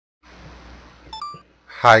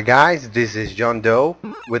Hi guys, this is John Doe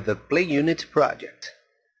with the Playunity project.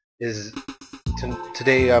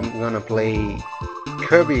 Today I'm gonna play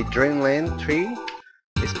Kirby Dreamland 3.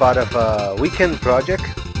 It's part of a weekend project,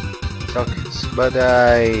 but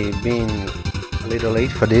I've been a little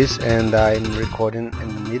late for this and I'm recording in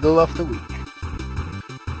the middle of the week.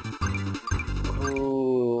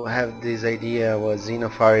 Who had this idea was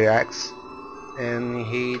X, and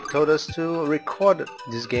he told us to record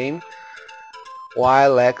this game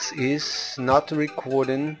while X is not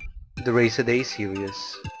recording the Race a Day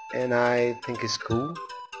series, and I think it's cool.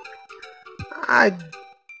 I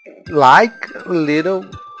like little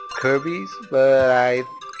Kirby's, but I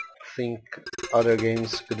think other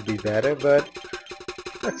games could be better, but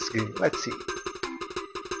let's see.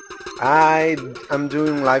 I'm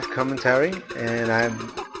doing live commentary, and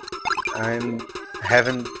I'm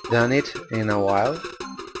haven't done it in a while,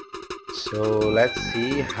 so let's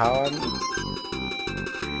see how I'm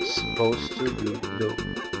supposed to do.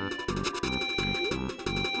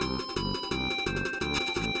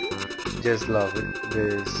 Just love it,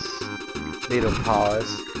 this little powers.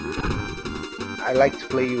 I like to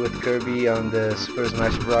play with Kirby on the Super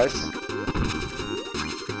Smash Bros.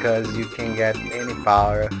 Because you can get any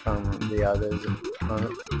power from the other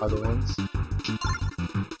ones.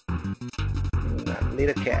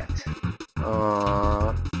 Little cat.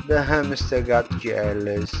 The hamster got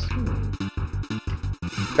jealous.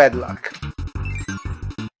 Bad luck.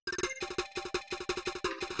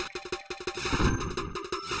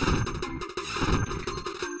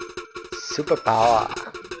 Superpower.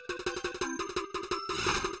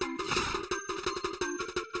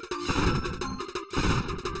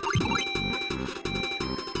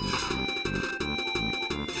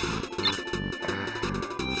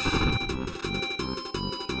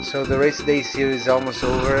 So the Race Day series is almost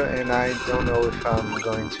over, and I don't know if I'm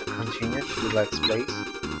going to continue to do Let's Plays.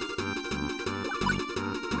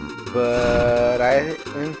 But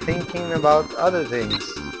I'm thinking about other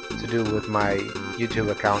things to do with my YouTube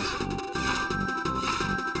account.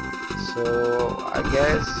 So I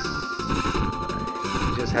guess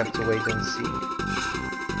you just have to wait and see.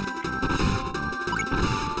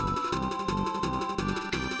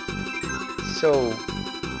 So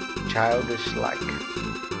childish like.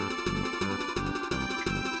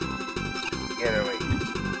 Get away.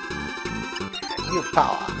 New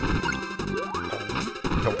power.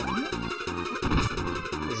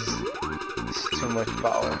 This is too much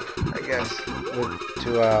power, I guess. To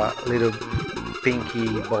a little pinky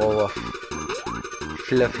ball of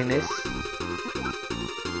fluffiness.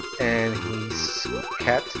 And his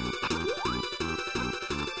cat.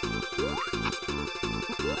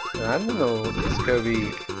 I don't know, is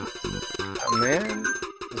Kirby a man?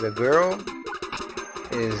 Is a girl?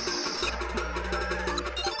 Is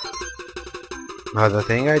another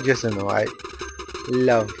thing, I just don't know. I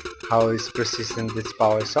love how it's persistent this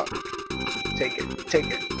power. So take it.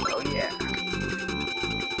 Oh yeah.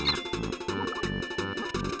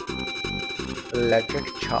 Electric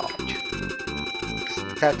charge.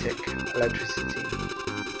 Static electricity.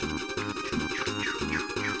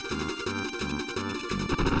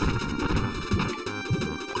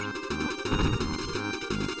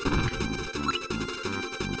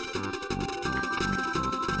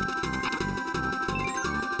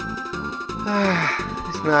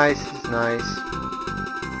 It's nice,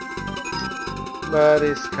 but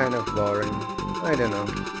it's kind of boring. I don't know.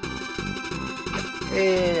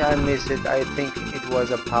 I miss it. I think it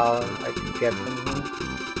was a power I could get from him.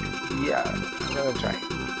 Yeah, I'm gonna try.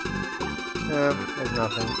 No, there's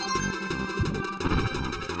nothing.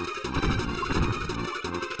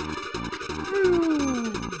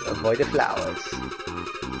 Avoid the flowers.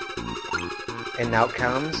 And now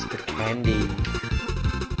comes the candy.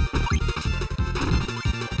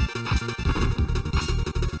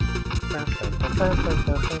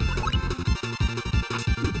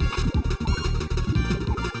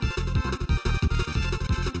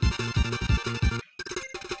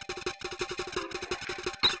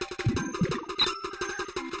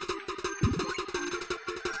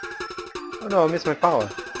 Oh no, I missed my power.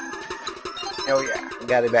 Oh yeah,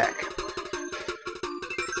 got it back.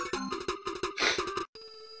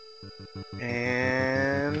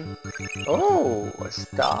 And oh, a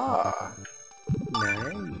star.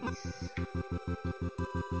 Nice.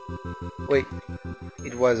 Wait,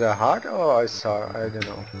 it was a heart or a star? I don't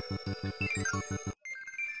know.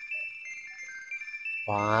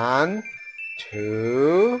 1,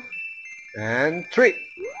 2, and 3.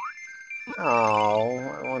 Oh,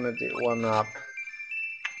 I wanted it one up.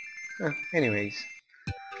 Anyways,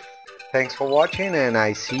 thanks for watching, and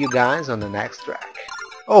I see you guys on the next track.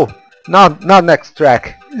 Oh, Not next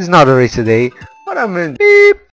track. It's not a race today. But I'm in. Beep.